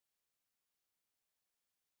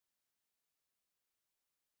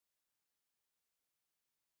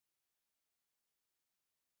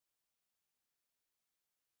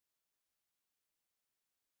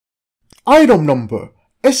Item Number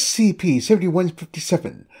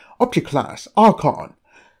SCP-7157 Object Class Archon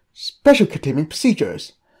Special Containment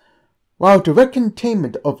Procedures. While direct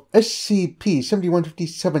containment of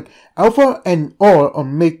SCP-7157 Alpha and or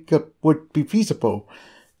Omega would be feasible,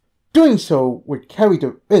 doing so would carry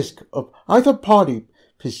the risk of either party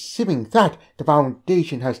perceiving that the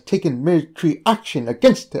Foundation has taken military action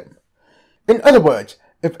against them. In other words,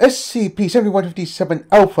 if SCP-7157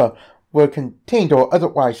 Alpha were contained or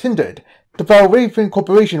otherwise hindered, the Valravn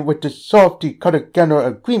Corporation would dissolve the Cartagena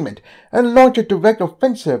Agreement and launch a direct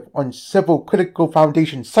offensive on several critical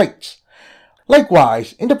Foundation sites.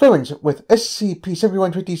 Likewise, interference with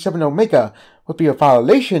SCP-7157 Omega would be a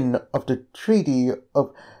violation of the Treaty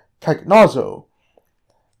of Cagnazo,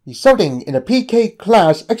 resulting in a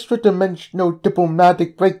PK-class extra-dimensional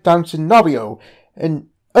diplomatic breakdown scenario and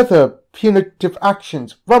other punitive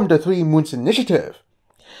actions from the Three Moons Initiative.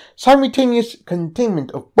 Simultaneous containment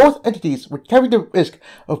of both entities would carry the risk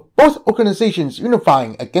of both organizations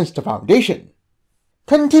unifying against the Foundation.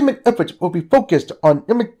 Containment efforts will be focused on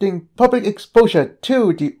limiting public exposure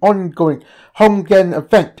to the ongoing Hongan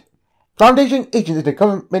event. Foundation agents in the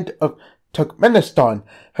government of Turkmenistan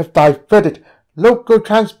have diverted local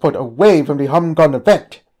transport away from the Hongan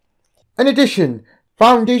event. In addition,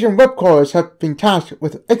 Foundation web crawlers have been tasked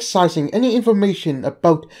with excising any information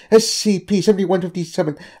about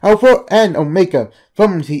SCP-7157 Alpha and Omega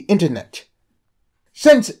from the Internet.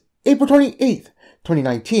 Since April 28,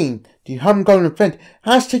 2019, the Hongan event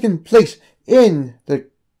has taken place in the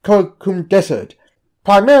Karakum Desert,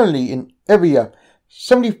 primarily in area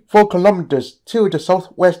 74 kilometers to the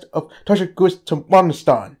southwest of Tajikistan,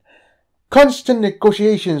 Turkmenistan. Constant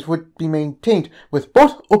negotiations would be maintained with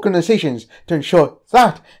both organizations to ensure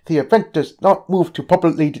that the event does not move to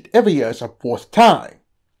populated areas a fourth time.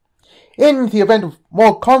 In the event of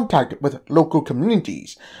more contact with local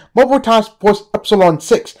communities, Mobile Task Force Epsilon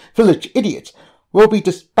 6 Village Idiots will be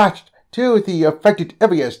dispatched to the affected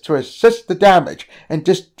areas to assess the damage and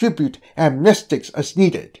distribute amnestics as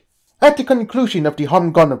needed. At the conclusion of the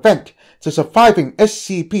Hongan event, the surviving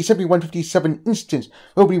SCP-7157 instance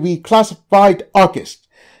will be reclassified August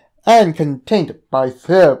and contained by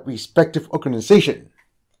their respective organization.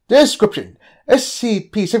 Description: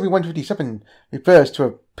 SCP-7157 refers to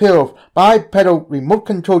a pair of bipedal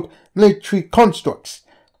remote-controlled military constructs.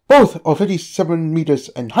 Both are 57 meters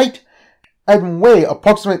in height and weigh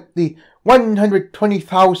approximately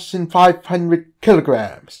 120,500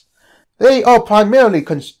 kilograms. They are primarily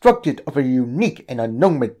constructed of a unique and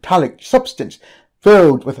unknown metallic substance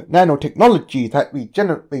filled with nanotechnology that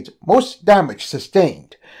regenerates most damage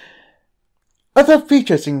sustained. Other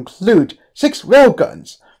features include 6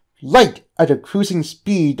 railguns, light at a cruising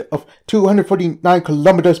speed of 249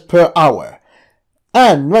 kilometers per hour,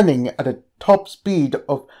 and running at a top speed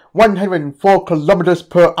of 104 kilometers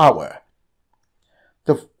per hour.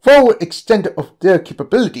 The full extent of their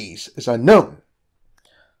capabilities is unknown.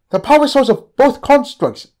 The power source of both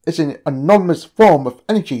constructs is an anomalous form of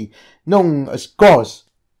energy known as GOIs.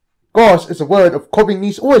 GOIs is a word of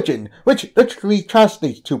Koreanese origin, which literally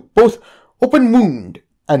translates to both open wound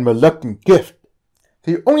and reluctant gift.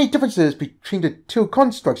 The only differences between the two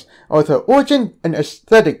constructs are their origin and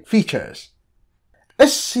aesthetic features.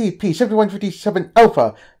 SCP-7157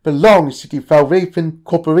 Alpha belongs to the Valravn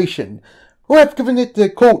Corporation, who have given it the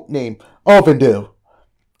code name Aurvandill.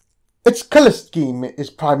 Its color scheme is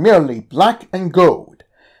primarily black and gold.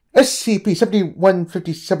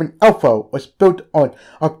 SCP-7157 Alpha was built on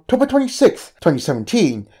October 26,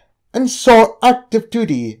 2017, and saw active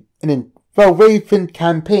duty in a Valravn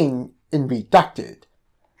campaign in Redacted.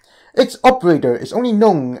 Its operator is only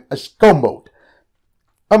known as Skull Mode,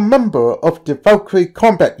 a member of the Valkyrie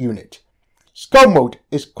Combat Unit. Skull Mode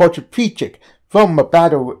is quadriplegic from a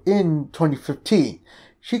battle in 2015.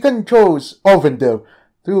 She controls Aurvandill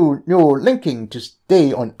through neural linking to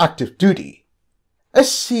stay on active duty.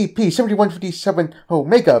 SCP-7157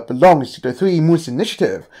 Omega belongs to the Three Moons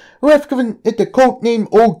Initiative, who have given it the code name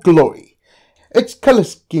Old Glory. Its color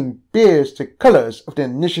scheme bears the colors of the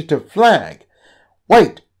initiative flag: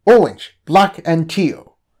 white, orange, black, and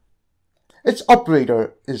teal. Its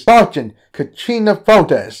operator is Sergeant Katrina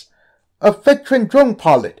Valdez, a veteran drone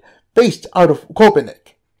pilot based out of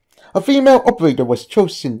Korbanik. A female operator was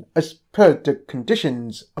chosen as per the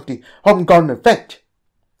conditions of the Hongan event.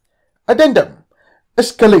 Addendum: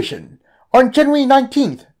 Escalation. On January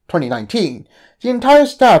 19, 2019, the entire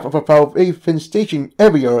staff of a Valravn staging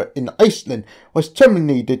area in Iceland was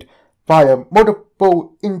terminated via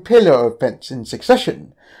multiple Impaler events in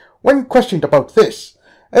succession. When questioned about this,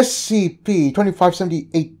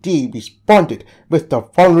 SCP-2578-D responded with the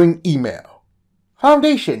following email.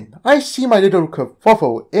 Foundation, I see my little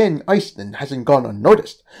kerfuffle in Iceland hasn't gone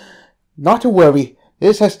unnoticed. Not to worry,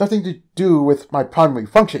 this has nothing to do with my primary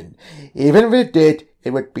function. Even if it did,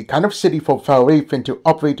 it would be kind of silly for Valravn to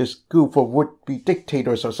operate a school for would-be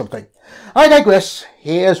dictators or something. I digress.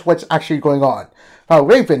 Here's what's actually going on.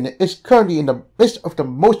 Valravn is currently in the midst of the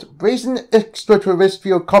most brazen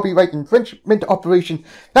extraterrestrial copyright infringement operation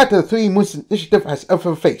that the Three Moons Initiative has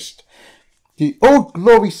ever faced. The Old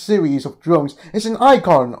Glory series of drones is an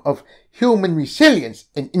icon of human resilience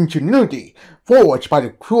and ingenuity forged by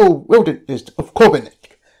the cruel wilderness of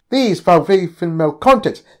Corbinic. These Valravn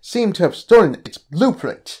malcontents seem to have stolen its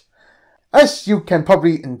blueprint. As you can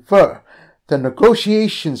probably infer, the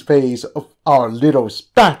negotiations phase of our little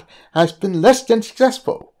spat has been less than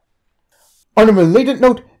successful. On a related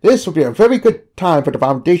note, this would be a very good time for the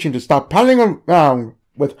Foundation to stop palling around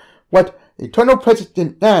with what Eternal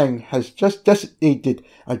President Yang has just designated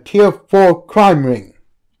a Tier 4 crime ring.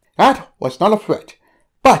 That was not a threat,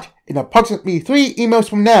 but in approximately 3 emails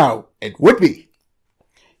from now, it would be.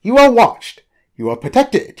 You are watched. You are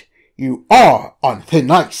protected. You are on thin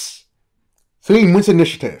ice. 3 Moons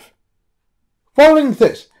Initiative. Following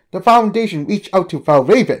this, the Foundation reached out to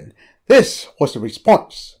Valravn. This was the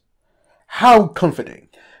response. How comforting.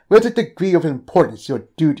 With the degree of importance your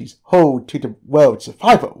duties hold to the world's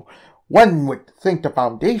survival, one would think the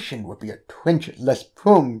Foundation would be a twinge less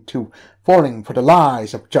prone to falling for the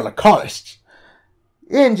lies of jellicolists.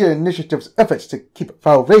 In the Initiative's efforts to keep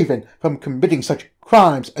Valravn from committing such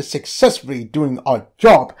crimes as successfully doing our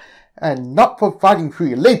job and not providing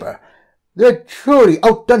free labor, they truly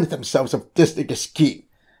outdone themselves of this latest scheme.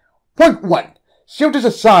 Point 1. Shield is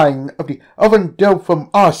a sign of the Aurvandill from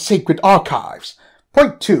our sacred archives.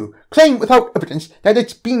 Point 2. Claim without evidence that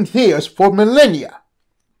it's been theirs for millennia.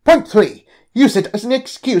 Point 3. Use it as an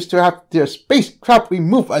excuse to have their spacecraft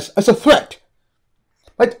remove us as a threat.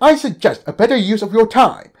 But I suggest a better use of your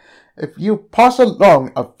time. If you pass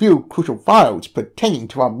along a few crucial files pertaining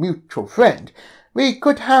to our mutual friend, we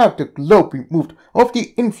could have the globe removed of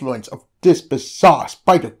the influence of this bizarre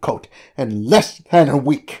spider cult in less than a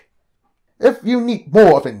week. If you need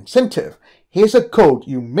more of an incentive, here's a code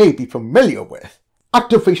you may be familiar with.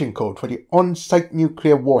 Activation code for the on-site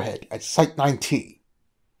nuclear warhead at Site 19.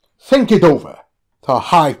 Think it over. The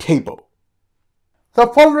High Table. The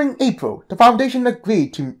following April, the Foundation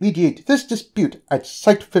agreed to mediate this dispute at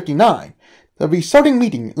Site 59. The resulting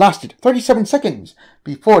meeting lasted 37 seconds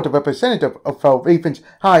before the representative of Valravn's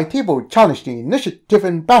High Table challenged the Initiative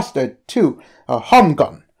ambassador to a home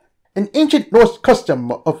gun, an ancient Norse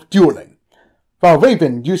custom of dueling.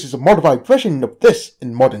 Valravn uses a modified version of this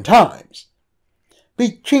in modern times.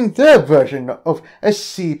 Between their version of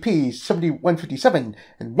SCP-7157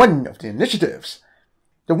 and one of the Initiatives,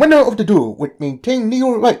 the winner of the duel would maintain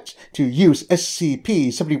legal rights to use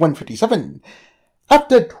SCP-7157.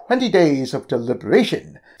 After 20 days of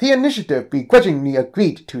deliberation, the Initiative begrudgingly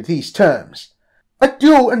agreed to these terms. A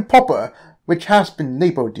duel in Popper, which has been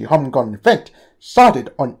labeled the Home Gun event,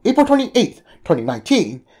 started on April 28,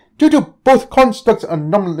 2019. Due to both constructs'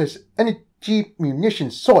 anomalous energy munition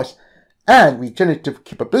source and regenerative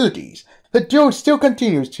capabilities, the duel still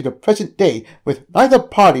continues to the present day with neither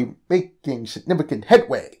party making significant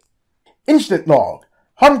headway. Incident Log.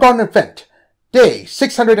 Home Gun Event. Day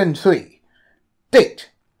 603.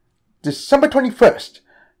 Date. December 21st,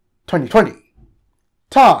 2020.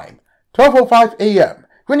 Time. 12:05 a.m.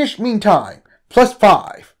 Greenwich Mean Time.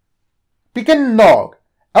 +5. Begin Log.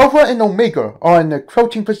 Alpha and Omega are in a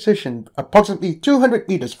crouching position approximately 200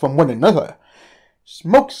 meters from one another.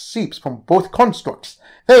 Smoke seeps from both constructs.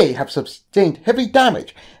 They have sustained heavy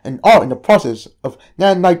damage and are in the process of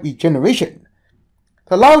nanite regeneration.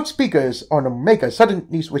 The loudspeakers on Omega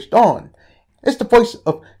suddenly switched on. It's the voice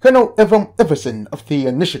of Colonel Evan Everson of the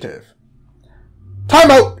Initiative.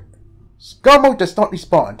 Time out! Scarmo does not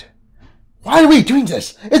respond. Why are we doing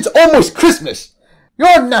this? It's almost Christmas!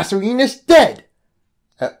 Your Nazarene is dead!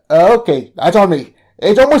 Okay, that's on me.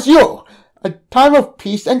 It's almost Yule. A time of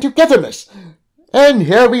peace and togetherness. And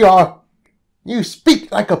here we are. You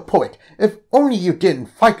speak like a poet, if only you didn't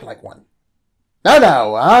fight like one.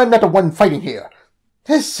 No, I'm not the one fighting here.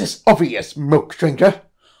 This is obvious, Milk Stranger.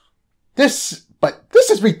 This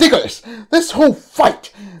is ridiculous. This whole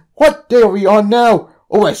fight. What day are we on now?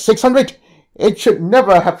 Over 600? It should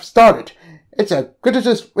never have started. It's a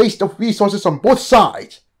gratuitous waste of resources on both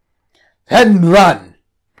sides. Then run.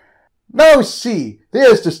 Now see,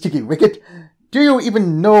 there's the sticky wicket. Do you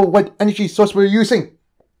even know what energy source we're using?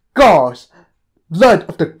 Gauze. Blood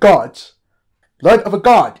of the gods. Blood of a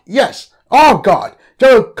god, yes, our god,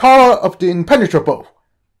 the Kara of the impenetrable.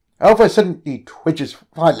 Alpha suddenly twitches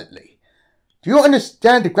violently. Do you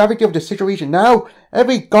understand the gravity of the situation now?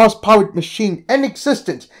 Every gas-powered machine in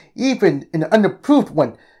existence, even an unapproved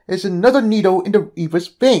one, is another needle in the Reaver's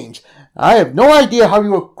veins. I have no idea how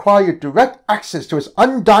you acquire direct access to his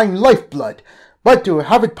undying lifeblood, but to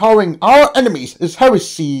have it powering our enemies is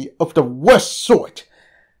heresy of the worst sort.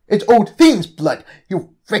 It's old Fiend's blood,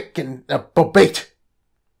 you frickin' bobate.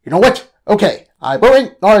 You know what? Okay, I will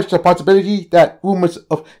acknowledge the possibility that rumors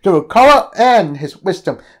of Durokara and his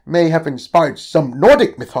wisdom may have inspired some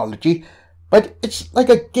Nordic mythology, but it's like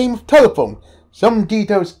a game of telephone. Some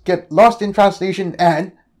details get lost in translation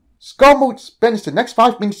and Skarmote spends the next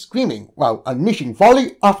 5 minutes screaming while unleashing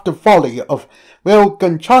volley after volley of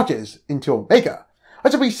railgun charges into Omega.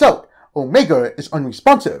 As a result, Omega is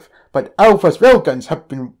unresponsive, but Alpha's railguns have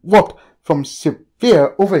been warped from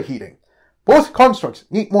severe overheating. Both constructs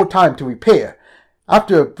need more time to repair.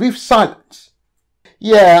 After a brief silence,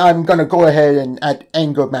 yeah, I'm gonna go ahead and add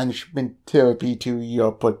anger management therapy to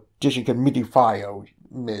your petition committee file,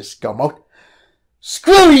 Miss Skarmote.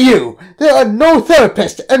 Screw you! There are no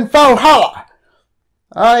therapists in Valhalla!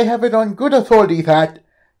 I have it on good authority that...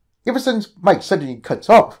 Iverson's mic suddenly cuts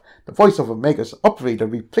off. The voice of Omega's operator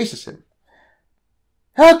replaces him.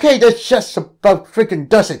 Okay, that's just about freaking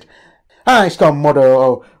does it. Hi, Skarmote,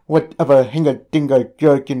 or whatever hinger-dinger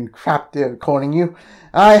gherkin crap they're calling you.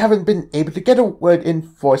 I haven't been able to get a word in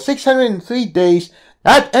for 603 days.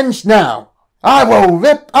 That ends now. I will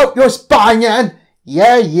rip out your spine and...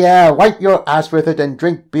 Yeah, wipe your ass with it and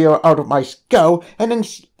drink beer out of my skull and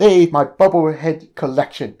enslave my bubblehead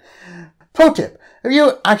collection. Pro tip, if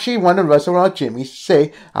you actually want to wrestle our Jimmy,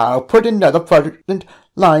 say, I'll put another fraudulent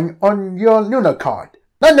line on your Luna card.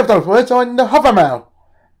 None of those words are in the hovermail.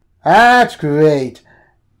 That's great.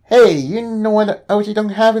 Hey, you know what else you don't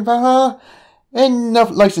have in Valhalla?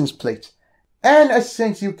 Enough license plates. And as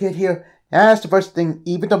soon as you get here, that's the first thing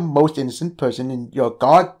even the most innocent person in your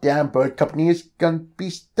goddamn bird company is gonna be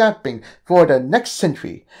stamping for the next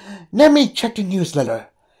century. Let me check the newsletter.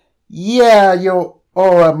 Yeah, you're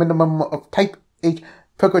all a minimum of Type 8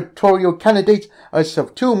 purgatorial candidates as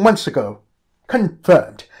of 2 months ago.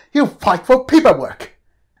 Confirmed. You fight for paperwork.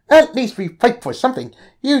 At least we fight for something.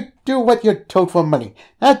 You do what you're told for money.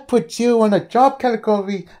 That puts you on a job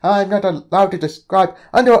category I'm not allowed to describe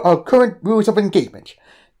under our current rules of engagement.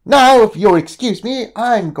 Now, if you'll excuse me,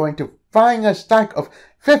 I'm going to find a stack of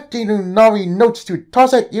 50 Lunari notes to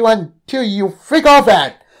toss at you until you freak off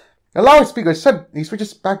at. The loudspeaker suddenly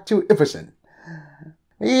switches back to Iverson.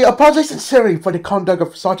 We apologize sincerely for the conduct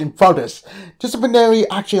of Sergeant Valdes. Disciplinary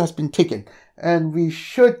action has been taken, and we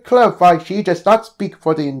should clarify she does not speak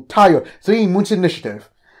for the entire 3 Moons Initiative.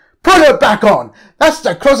 Put her back on! That's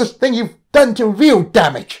the closest thing you've done to real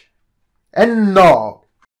damage! And no.